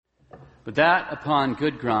But that upon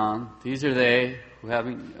good ground, these are they who,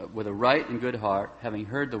 having with a right and good heart, having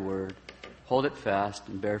heard the word, hold it fast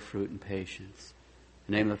and bear fruit in patience.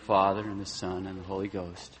 In the name of the Father, and the Son, and the Holy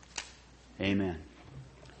Ghost. Amen.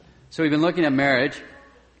 So we've been looking at marriage.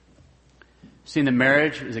 Seeing that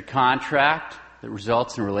marriage is a contract that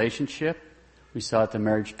results in a relationship. We saw that the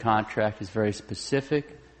marriage contract is very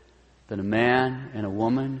specific, that a man and a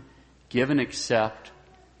woman give and accept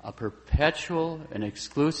a perpetual and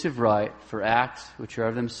exclusive right for acts which are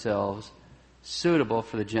of themselves suitable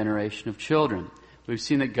for the generation of children. We've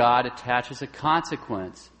seen that God attaches a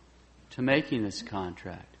consequence to making this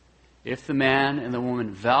contract. If the man and the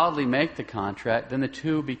woman validly make the contract, then the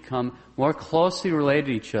two become more closely related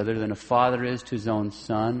to each other than a father is to his own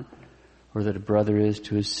son, or that a brother is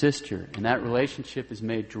to his sister. And that relationship is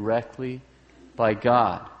made directly by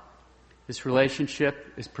God. This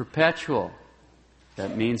relationship is perpetual.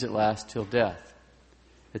 That means it lasts till death.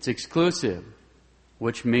 It's exclusive,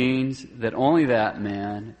 which means that only that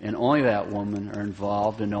man and only that woman are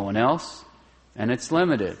involved and no one else. And it's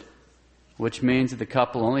limited, which means that the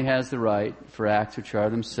couple only has the right for acts which are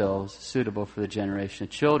themselves suitable for the generation of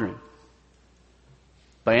children.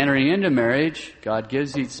 By entering into marriage, God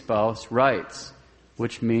gives each spouse rights,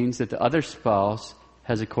 which means that the other spouse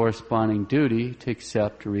has a corresponding duty to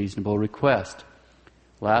accept a reasonable request.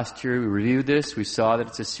 Last year we reviewed this. We saw that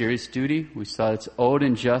it's a serious duty. We saw that it's owed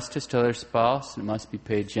in justice to the other spouse, and it must be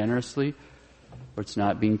paid generously, or it's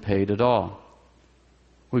not being paid at all.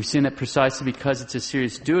 We've seen that precisely because it's a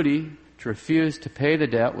serious duty, to refuse to pay the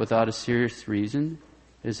debt without a serious reason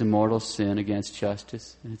is a mortal sin against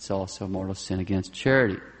justice, and it's also a mortal sin against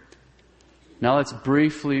charity. Now let's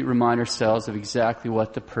briefly remind ourselves of exactly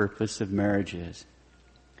what the purpose of marriage is.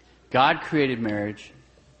 God created marriage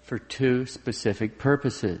for two specific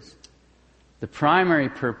purposes. The primary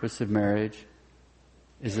purpose of marriage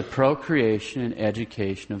is the procreation and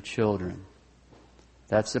education of children.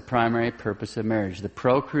 That's the primary purpose of marriage, the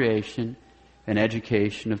procreation and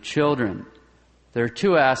education of children. There are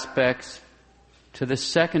two aspects to the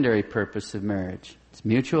secondary purpose of marriage. It's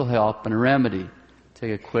mutual help and a remedy.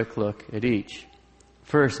 Take a quick look at each.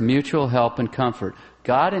 First, mutual help and comfort.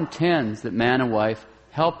 God intends that man and wife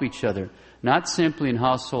help each other, not simply in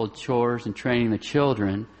household chores and training the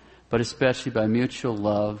children, but especially by mutual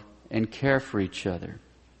love and care for each other.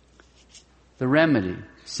 The remedy.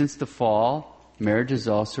 Since the fall, marriage is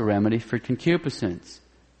also a remedy for concupiscence.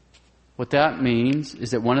 What that means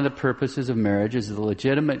is that one of the purposes of marriage is the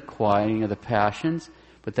legitimate quieting of the passions,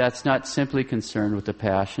 but that's not simply concerned with the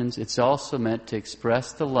passions. It's also meant to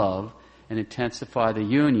express the love and intensify the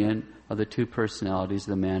union of the two personalities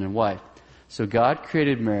of the man and wife. So God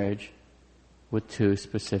created marriage with two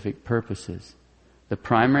specific purposes. The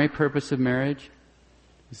primary purpose of marriage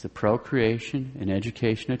is the procreation and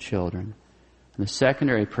education of children. And the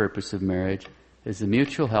secondary purpose of marriage is the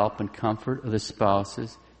mutual help and comfort of the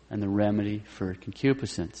spouses and the remedy for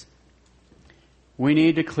concupiscence. We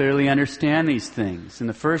need to clearly understand these things in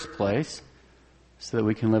the first place so that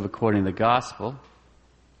we can live according to the gospel,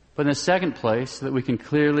 but in the second place so that we can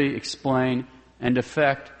clearly explain and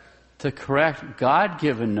effect the correct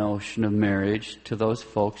God-given notion of marriage to those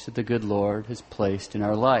folks that the good Lord has placed in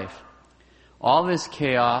our life. All this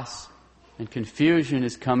chaos and confusion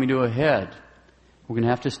is coming to a head. We're going to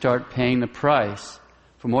have to start paying the price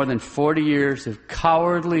for more than 40 years of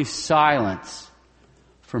cowardly silence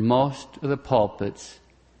for most of the pulpits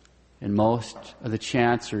and most of the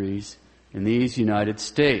chanceries in these United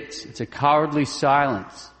States. It's a cowardly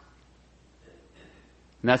silence.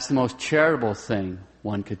 And that's the most charitable thing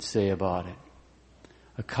one could say about it.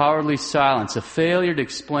 A cowardly silence, a failure to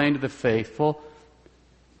explain to the faithful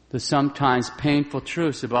the sometimes painful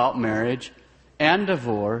truths about marriage and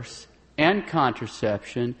divorce and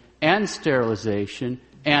contraception and sterilization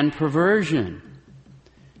and perversion.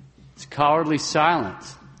 It's cowardly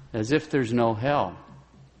silence, as if there's no hell.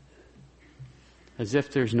 As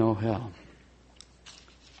if there's no hell.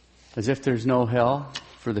 As if there's no hell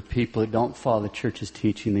for the people that don't follow the church's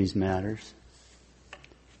teaching these matters,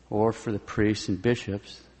 or for the priests and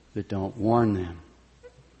bishops that don't warn them.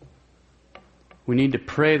 We need to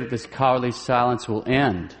pray that this cowardly silence will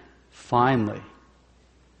end, finally.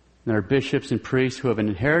 And our bishops and priests who have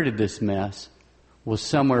inherited this mess will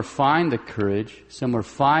somewhere find the courage, somewhere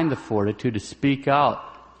find the fortitude to speak out.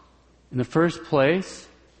 In the first place,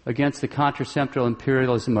 against the contraceptive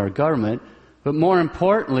imperialism of our government, but more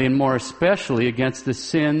importantly and more especially against the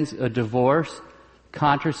sins of divorce,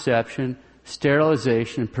 contraception,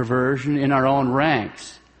 sterilization, and perversion in our own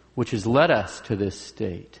ranks, which has led us to this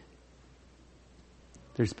state.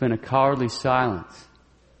 There's been a cowardly silence.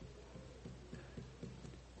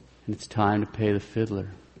 and it's time to pay the fiddler.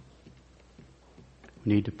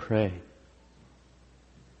 We need to pray.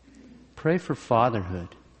 Pray for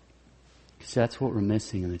fatherhood, because that's what we're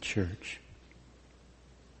missing in the church.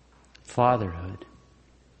 Fatherhood.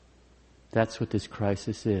 That's what this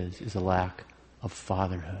crisis is a lack of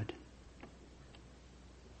fatherhood.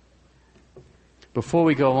 Before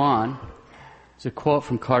we go on, there's a quote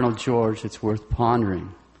from Cardinal George that's worth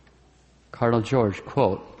pondering. Cardinal George,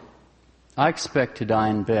 quote, "I expect to die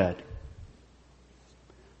in bed.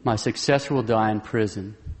 My successor will die in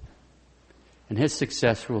prison, and his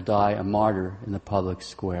successor will die a martyr in the public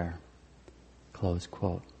square." Close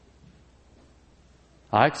quote.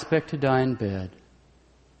 I expect to die in bed.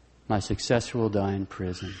 My successor will die in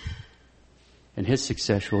prison, and his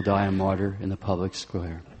successor will die a martyr in the public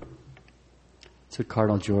square. That's what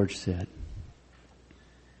Cardinal George said.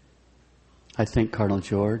 I think Cardinal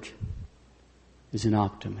George is an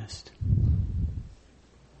optimist.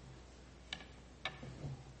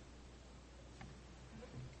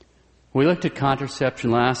 We looked at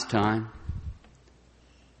contraception last time.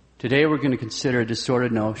 Today we're going to consider a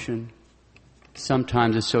distorted notion,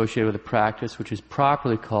 sometimes associated with a practice which is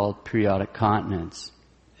properly called periodic continence.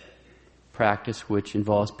 Practice which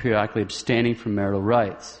involves periodically abstaining from marital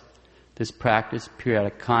rights. This practice,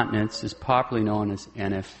 periodic continence, is popularly known as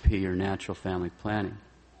NFP, or natural family planning.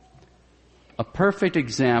 A perfect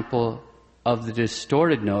example of the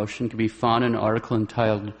distorted notion can be found in an article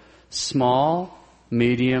entitled Small,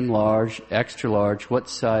 Medium, Large, Extra Large, What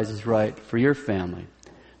Size is Right for Your Family?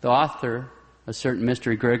 The author, a certain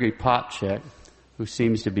Mr. Gregory Popchak, who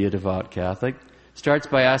seems to be a devout Catholic, starts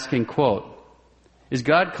by asking, quote, "Is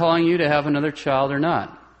God calling you to have another child or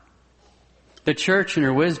not?" The Church, in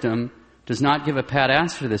her wisdom, does not give a pat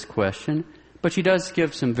answer to this question, but she does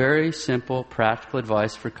give some very simple, practical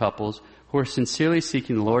advice for couples who are sincerely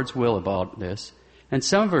seeking the Lord's will about this, and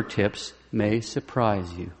some of her tips may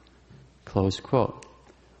surprise you. Close quote.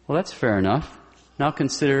 Well, that's fair enough. Now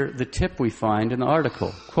consider the tip we find in the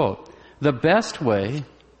article. Quote, "The best way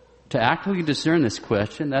to actively discern this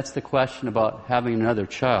question," that's the question about having another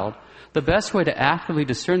child, "the best way to actively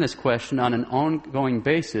discern this question on an ongoing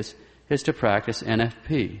basis is to practice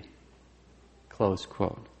NFP." Close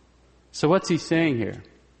quote. So what's he saying here?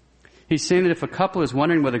 He's saying that if a couple is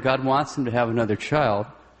wondering whether God wants them to have another child,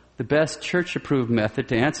 the best church-approved method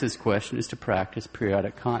to answer this question is to practice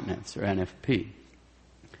periodic continence, or NFP.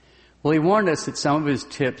 Well, he warned us that some of his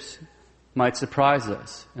tips might surprise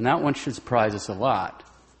us, and that one should surprise us a lot,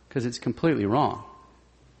 because it's completely wrong.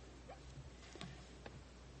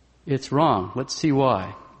 It's wrong. Let's see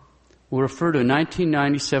why. We'll refer to a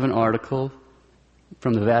 1997 article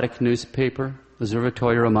from the Vatican newspaper,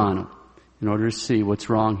 Osservatore Romano, in order to see what's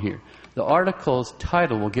wrong here. The article's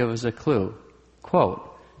title will give us a clue. Quote,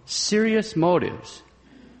 "Serious motives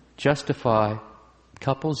justify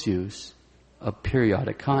couples' use of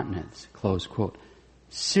periodic continence." Close quote.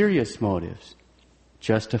 Serious motives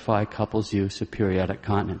justify couples' use of periodic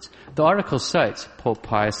continence. The article cites Pope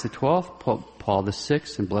Pius XII, Pope Paul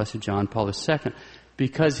VI, and Blessed John Paul II.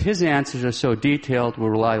 Because his answers are so detailed, we'll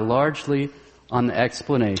rely largely on the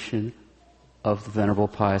explanation of the Venerable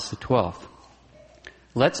Pius XII.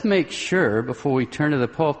 Let's make sure, before we turn to the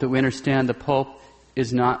Pope, that we understand the Pope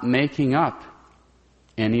is not making up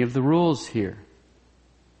any of the rules here.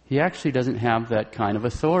 He actually doesn't have that kind of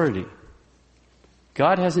authority.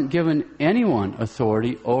 God hasn't given anyone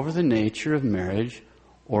authority over the nature of marriage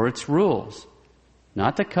or its rules.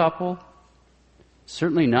 Not the couple,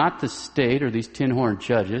 certainly not the state or these tin-horn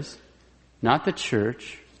judges, not the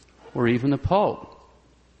church, or even the Pope.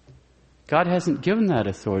 God hasn't given that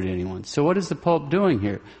authority to anyone. So what is the Pope doing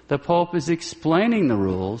here? The Pope is explaining the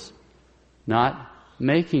rules, not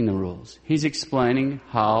making the rules. He's explaining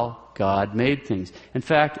how God made things. In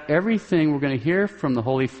fact, everything we're going to hear from the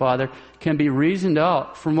Holy Father can be reasoned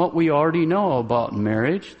out from what we already know about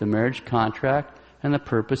marriage, the marriage contract, and the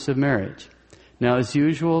purpose of marriage. Now, as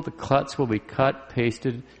usual, the cuts will be cut,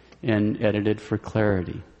 pasted, and edited for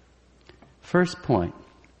clarity. First point,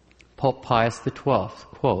 Pope Pius XII,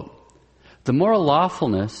 quote, "The moral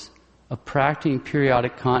lawfulness of practicing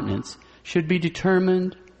periodic continence should be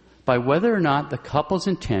determined by whether or not the couple's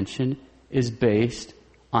intention is based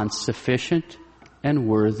on sufficient and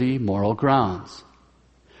worthy moral grounds.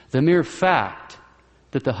 The mere fact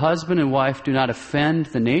that the husband and wife do not offend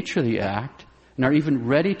the nature of the act and are even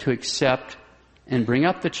ready to accept and bring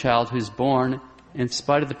up the child who is born in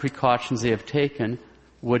spite of the precautions they have taken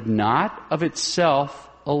would not of itself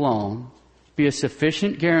alone be a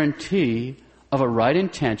sufficient guarantee of a right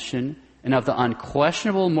intention and of the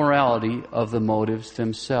unquestionable morality of the motives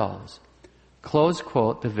themselves." Close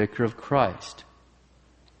quote, the Vicar of Christ.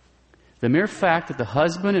 The mere fact that the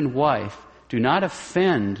husband and wife do not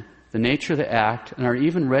offend the nature of the act and are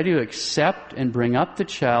even ready to accept and bring up the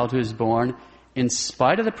child who is born in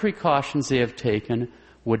spite of the precautions they have taken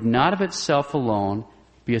would not of itself alone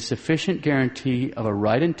be a sufficient guarantee of a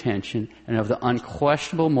right intention and of the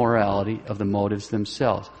unquestionable morality of the motives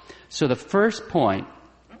themselves. So the first point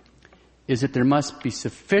is that there must be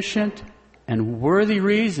sufficient and worthy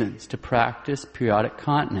reasons to practice periodic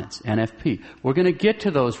continence, NFP. We're going to get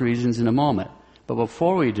to those reasons in a moment. But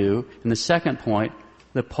before we do, in the second point,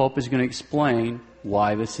 the Pope is going to explain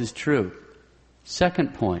why this is true.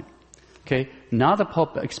 Second point. Okay, now the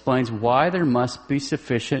Pope explains why there must be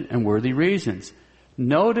sufficient and worthy reasons.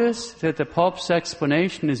 Notice that the Pope's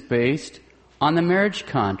explanation is based on the marriage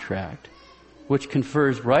contract, which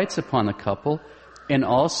confers rights upon the couple, and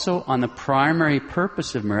also on the primary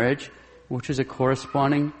purpose of marriage, which is a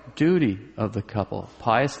corresponding duty of the couple.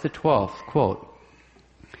 Pius XII, quote,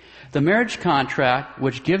 "The marriage contract,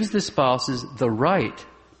 which gives the spouses the right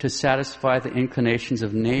to satisfy the inclinations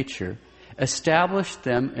of nature, established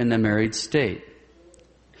them in the married state.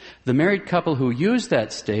 The married couple who use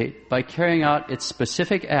that state by carrying out its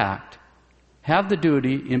specific act have the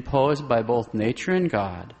duty imposed by both nature and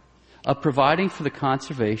God of providing for the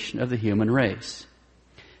conservation of the human race.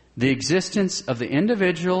 The existence of the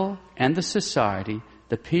individual and the society,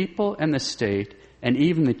 the people and the state, and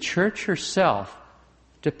even the church herself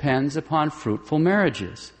depends upon fruitful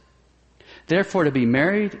marriages. Therefore, to be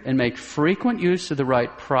married and make frequent use of the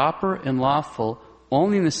right proper and lawful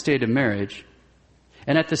only in the state of marriage,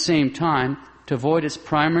 and at the same time to avoid its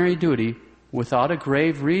primary duty without a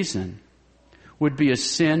grave reason, would be a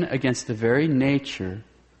sin against the very nature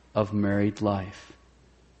of married life."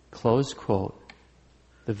 Close quote,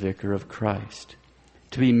 the Vicar of Christ.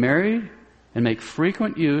 To be married and make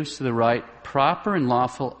frequent use of the right proper and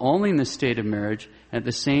lawful only in the state of marriage, and at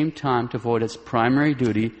the same time to avoid its primary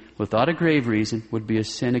duty without a grave reason, would be a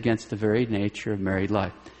sin against the very nature of married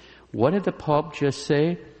life. What did the Pope just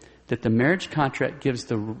say? That the marriage contract gives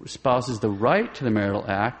the spouses the right to the marital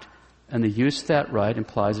act, and the use of that right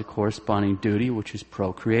implies a corresponding duty, which is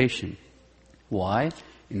procreation. Why?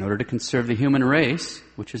 In order to conserve the human race,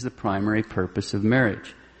 which is the primary purpose of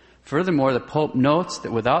marriage. Furthermore, the Pope notes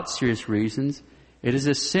that without serious reasons, it is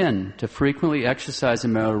a sin to frequently exercise the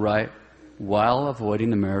marital right while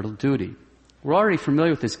avoiding the marital duty. We're already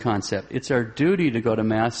familiar with this concept. It's our duty to go to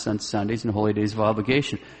Mass on Sundays and holy days of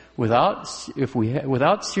obligation. Without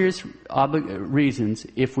serious reasons,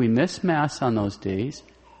 if we miss Mass on those days,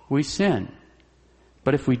 we sin.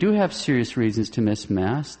 But if we do have serious reasons to miss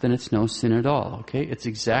Mass, then it's no sin at all, okay? It's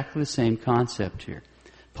exactly the same concept here.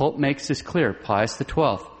 Pope makes this clear, Pius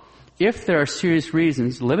XII. If there are serious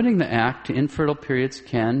reasons, limiting the act to infertile periods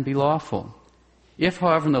can be lawful. If,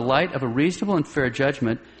 however, in the light of a reasonable and fair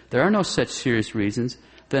judgment, there are no such serious reasons,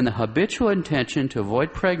 then the habitual intention to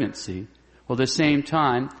avoid pregnancy, while at the same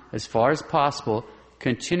time, as far as possible,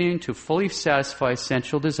 continuing to fully satisfy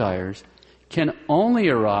sensual desires, can only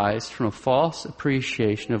arise from a false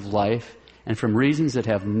appreciation of life and from reasons that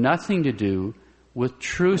have nothing to do with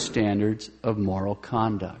true standards of moral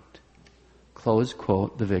conduct. Close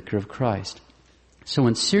quote, the Vicar of Christ. So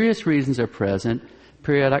when serious reasons are present,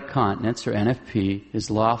 periodic continence, or NFP,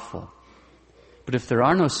 is lawful. But if there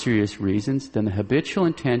are no serious reasons, then the habitual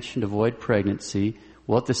intention to avoid pregnancy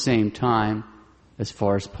will at the same time, as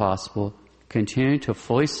far as possible, continue to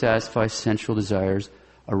fully satisfy sensual desires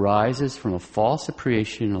arises from a false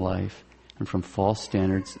appreciation of life and from false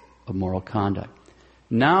standards of moral conduct.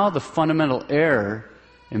 Now the fundamental error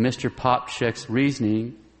in Mr. Popczak's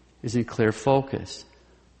reasoning is in clear focus.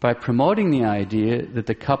 By promoting the idea that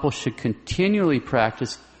the couple should continually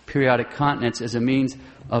practice periodic continence as a means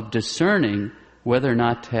of discerning whether or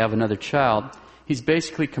not to have another child, he's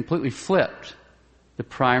basically completely flipped the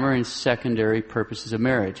primary and secondary purposes of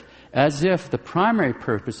marriage, as if the primary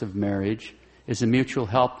purpose of marriage is the mutual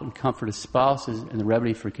help and comfort of spouses and the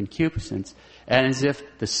remedy for concupiscence, and as if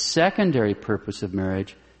the secondary purpose of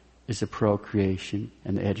marriage is the procreation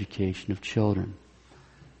and the education of children.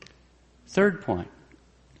 Third point.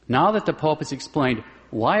 Now that the Pope has explained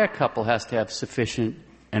why a couple has to have sufficient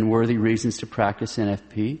and worthy reasons to practice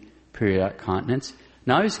NFP, periodic continence,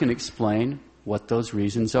 now he's going to explain what those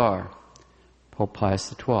reasons are. Pope Pius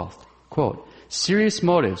XII, quote, "Serious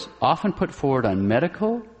motives often put forward on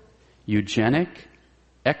medical, eugenic,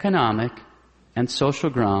 economic, and social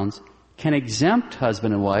grounds can exempt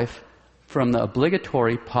husband and wife from the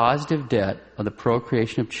obligatory positive debt of the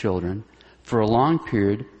procreation of children for a long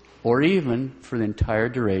period or even for the entire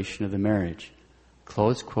duration of the marriage."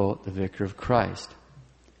 Close quote, the Vicar of Christ.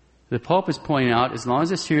 The Pope is pointing out, as long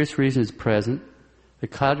as a serious reason is present, The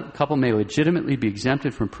couple may legitimately be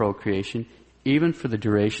exempted from procreation even for the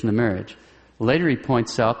duration of the marriage. Later he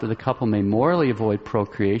points out that the couple may morally avoid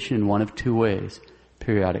procreation in one of two ways: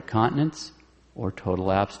 periodic continence or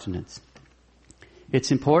total abstinence.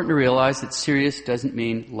 It's important to realize that serious doesn't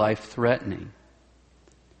mean life-threatening.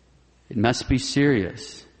 It must be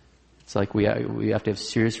serious. It's like we have to have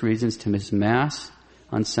serious reasons to miss Mass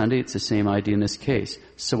on Sunday. It's the same idea in this case.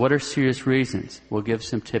 So what are serious reasons? We'll give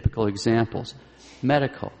some typical examples.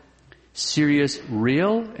 Medical. Serious,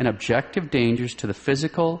 real, and objective dangers to the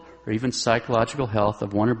physical or even psychological health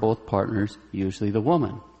of one or both partners, usually the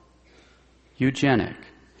woman. Eugenic.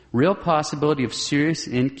 Real possibility of serious,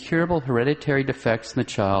 incurable hereditary defects in the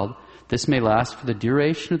child. This may last for the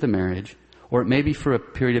duration of the marriage, or it may be for a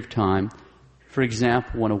period of time. For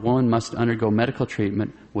example, when a woman must undergo medical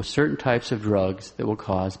treatment with certain types of drugs that will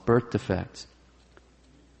cause birth defects.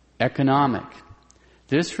 Economic.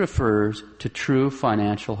 This refers to true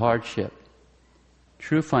financial hardship.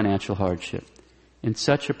 True financial hardship. In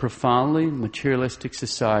such a profoundly materialistic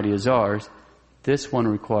society as ours, this one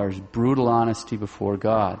requires brutal honesty before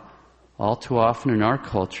God. All too often in our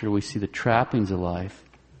culture, we see the trappings of life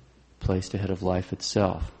placed ahead of life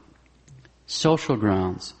itself. Social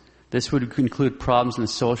grounds. This would include problems in the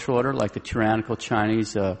social order, like the tyrannical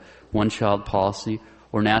Chinese one-child policy,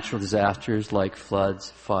 or natural disasters like floods,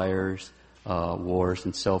 fires, wars,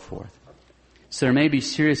 and so forth. So there may be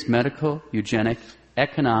serious medical, eugenic,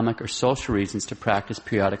 economic, or social reasons to practice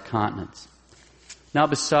periodic continence. Now,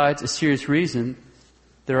 besides a serious reason,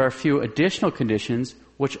 there are a few additional conditions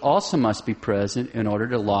which also must be present in order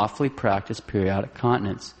to lawfully practice periodic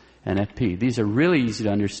continence, NFP. These are really easy to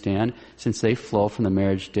understand since they flow from the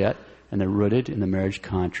marriage debt and they're rooted in the marriage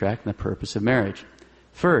contract and the purpose of marriage.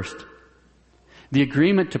 First, the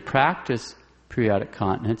agreement to practice periodic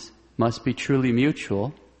continence must be truly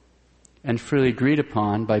mutual and freely agreed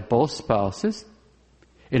upon by both spouses.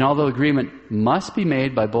 And although agreement must be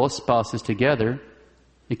made by both spouses together,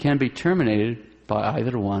 it can be terminated by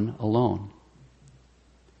either one alone.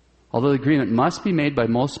 Although the agreement must be made by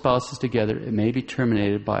most spouses together, it may be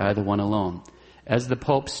terminated by either one alone. As the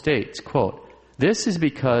Pope states, quote, "This is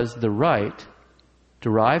because the right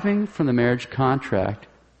deriving from the marriage contract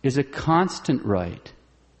is a constant right,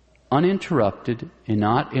 uninterrupted and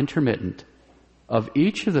not intermittent, of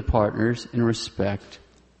each of the partners in respect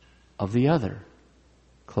of the other."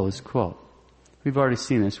 Close quote. We've already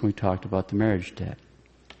seen this when we talked about the marriage debt.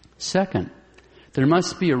 Second, there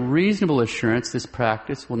must be a reasonable assurance this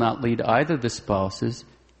practice will not lead either of the spouses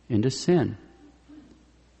into sin.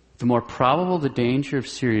 The more probable the danger of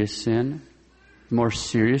serious sin, the more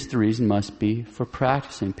serious the reason must be for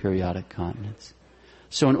practicing periodic continence.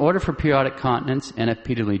 So in order for periodic continence,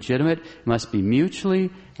 NFP to be legitimate, it must be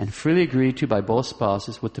mutually and freely agreed to by both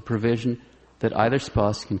spouses with the provision that either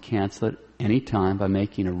spouse can cancel it any time by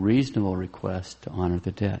making a reasonable request to honor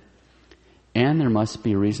the debt. And there must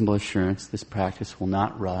be a reasonable assurance this practice will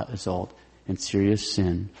not result in serious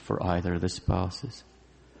sin for either of the spouses.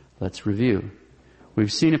 Let's review.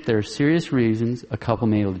 We've seen if there are serious reasons, a couple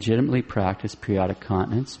may legitimately practice periodic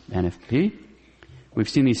continence, NFP. We've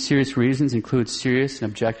seen these serious reasons include serious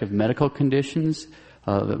and objective medical conditions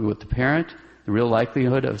with the parent, the real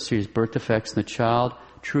likelihood of serious birth defects in the child,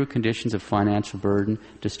 true conditions of financial burden,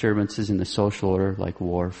 disturbances in the social order like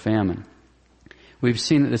war, famine. We've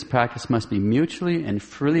seen that this practice must be mutually and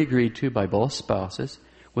freely agreed to by both spouses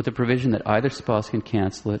with the provision that either spouse can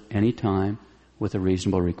cancel it any time with a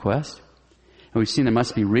reasonable request. And we've seen there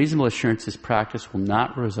must be reasonable assurance this practice will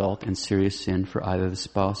not result in serious sin for either of the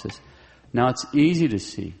spouses. Now it's easy to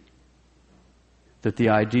see that the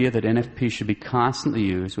idea that NFP should be constantly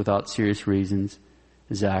used without serious reasons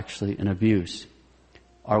is actually an abuse.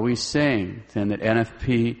 Are we saying then that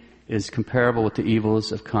NFP is comparable with the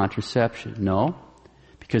evils of contraception? No,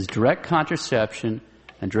 because direct contraception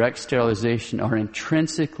and direct sterilization are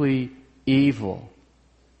intrinsically evil.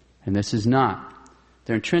 And this is not.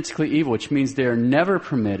 They're intrinsically evil, which means they are never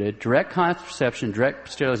permitted. Direct contraception, direct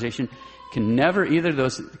sterilization either of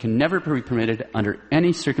those can never be permitted under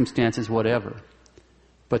any circumstances whatever.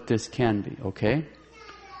 But this can be, okay?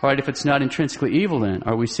 All right, if it's not intrinsically evil then,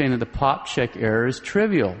 are we saying that the pop check error is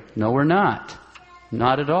trivial? No, we're not.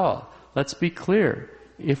 Not at all. Let's be clear.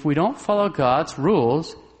 If we don't follow God's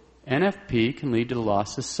rules, NFP can lead to the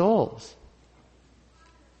loss of souls.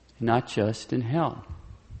 Not just in hell.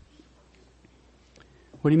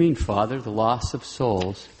 What do you mean, Father? The loss of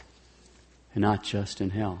souls and not just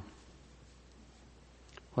in hell?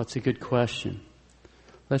 Well, that's a good question.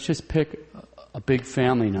 Let's just pick a big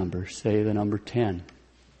family number, say the number 10.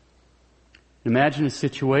 Imagine a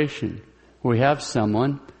situation where we have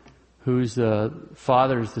someone whose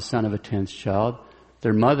father is the son of a 10th child.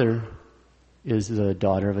 Their mother is the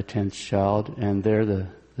daughter of a 10th child, and they're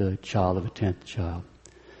the child of a 10th child.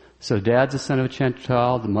 So dad's the son of a 10th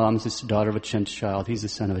child, the mom's the daughter of a 10th child, he's the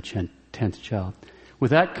son of a 10th child.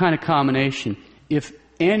 With that kind of combination, if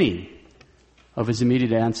any of his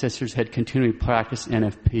immediate ancestors had continually practiced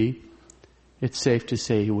NFP, it's safe to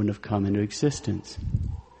say he wouldn't have come into existence.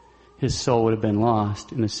 His soul would have been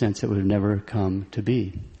lost in the sense it would have never come to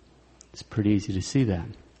be. It's pretty easy to see that.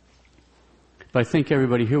 But I think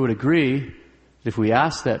everybody here would agree that if we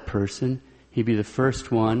asked that person, he'd be the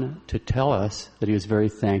first one to tell us that he was very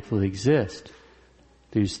thankful to exist.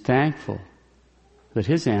 That he was thankful that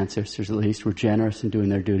his ancestors, at least, were generous in doing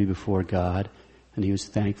their duty before God, and he was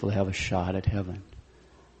thankful to have a shot at heaven.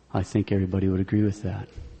 I think everybody would agree with that.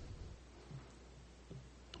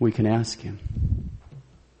 We can ask him,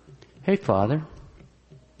 "Hey, Father,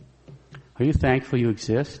 are you thankful you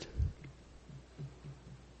exist?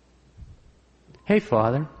 Hey,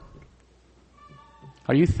 Father,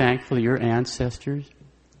 are you thankful that your ancestors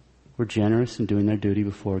were generous in doing their duty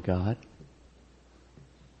before God?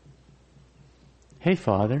 Hey,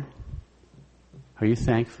 Father, are you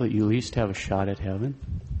thankful that you at least have a shot at heaven?"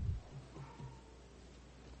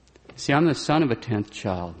 See, I'm the son of a 10th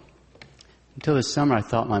child. Until this summer, I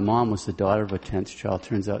thought my mom was the daughter of a 10th child.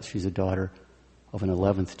 Turns out she's a daughter of an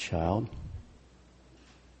 11th child.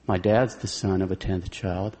 My dad's the son of a 10th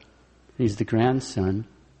child. He's the grandson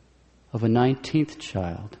of a 19th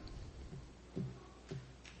child.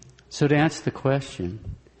 So to answer the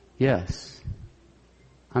question, yes,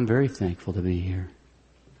 I'm very thankful to be here.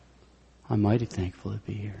 I'm mighty thankful to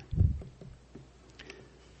be here.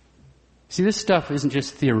 See, this stuff isn't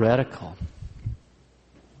just theoretical.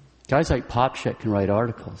 Guys like Popchak can write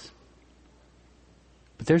articles.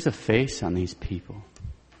 But there's a face on these people.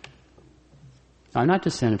 I'm not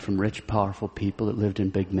descended from rich, powerful people that lived in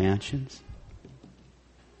big mansions.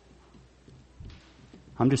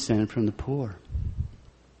 I'm descended from the poor.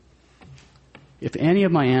 If any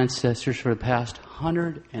of my ancestors for the past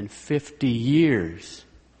 150 years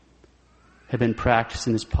have been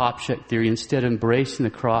practicing this Popchak theory instead of embracing the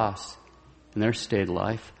cross in their state of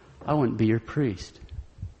life, I wouldn't be your priest.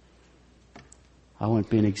 I wouldn't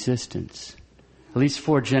be in existence. At least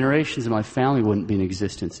 4 generations of my family wouldn't be in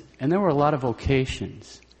existence. And there were a lot of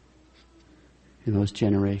vocations in those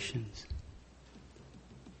generations.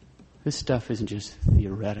 This stuff isn't just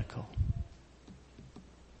theoretical.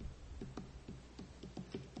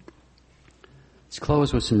 Let's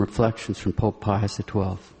close with some reflections from Pope Pius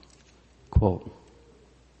XII. Quote,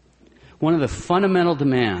 "One of the fundamental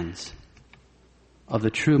demands of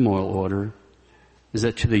the true moral order is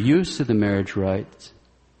that to the use of the marriage rites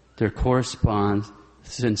there corresponds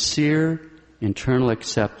sincere internal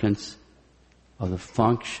acceptance of the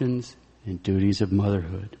functions and duties of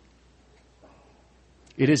motherhood.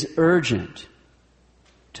 It is urgent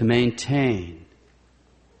to maintain,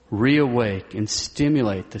 reawake, and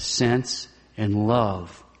stimulate the sense and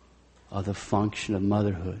love of the function of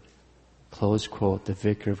motherhood." Close quote, the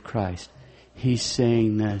Vicar of Christ. He's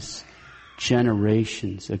saying this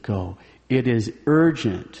generations ago. It is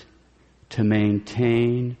urgent to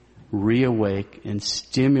maintain, reawake, and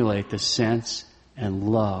stimulate the sense and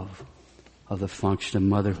love of the function of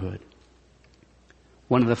motherhood.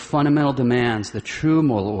 One of the fundamental demands of the true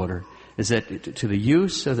moral order is that to the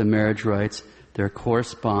use of the marriage rites there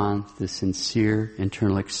corresponds the sincere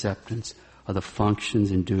internal acceptance of the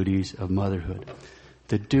functions and duties of motherhood.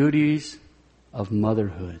 The duties of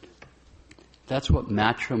motherhood. That's what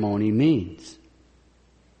matrimony means.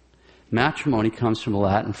 Matrimony comes from the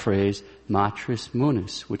Latin phrase matris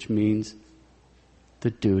munus, which means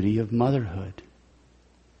the duty of motherhood.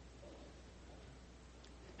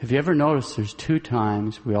 Have you ever noticed there's 2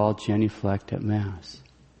 times we all genuflect at Mass?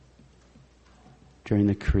 During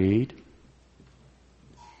the Creed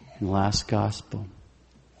and the last Gospel.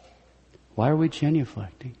 Why are we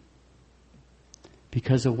genuflecting?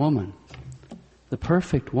 Because a woman, the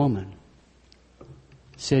perfect woman,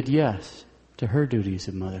 said yes to her duties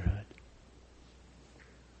of motherhood.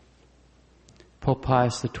 Pope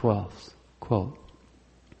Pius XII, quote,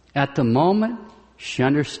 "At the moment she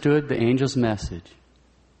understood the angel's message,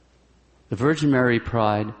 the Virgin Mary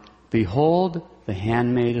replied, 'Behold the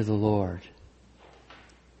handmaid of the Lord.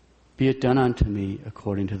 Be it done unto me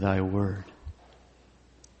according to thy word.'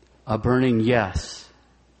 A burning yes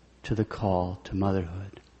to the call to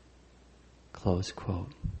motherhood." Close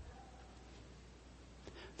quote.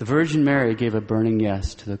 The Virgin Mary gave a burning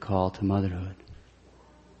yes to the call to motherhood.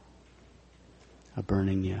 A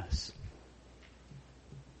burning yes.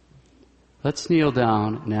 Let's kneel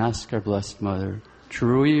down and ask our Blessed Mother to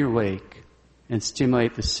reawake and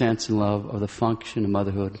stimulate the sense and love of the function of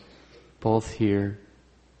motherhood, both here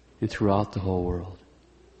and throughout the whole world.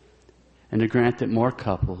 And to grant that more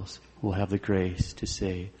couples will have the grace to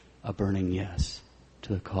say a burning yes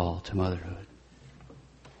to the call to motherhood.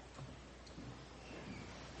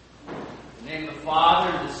 In the name of the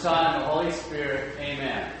Father, and the Son, and the Holy Spirit,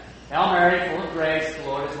 amen. Hail Mary, full of grace, the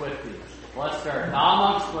Lord is with thee. Blessed art thou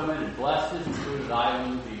amongst women, and blessed is the fruit of thy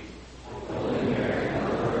womb, Jesus. Holy Mary,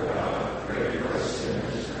 Mother of God, pray for us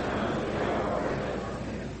sinners now and at the hour of our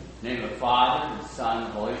death. In the name of the Father, and the Son, and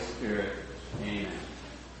the Holy Spirit, amen.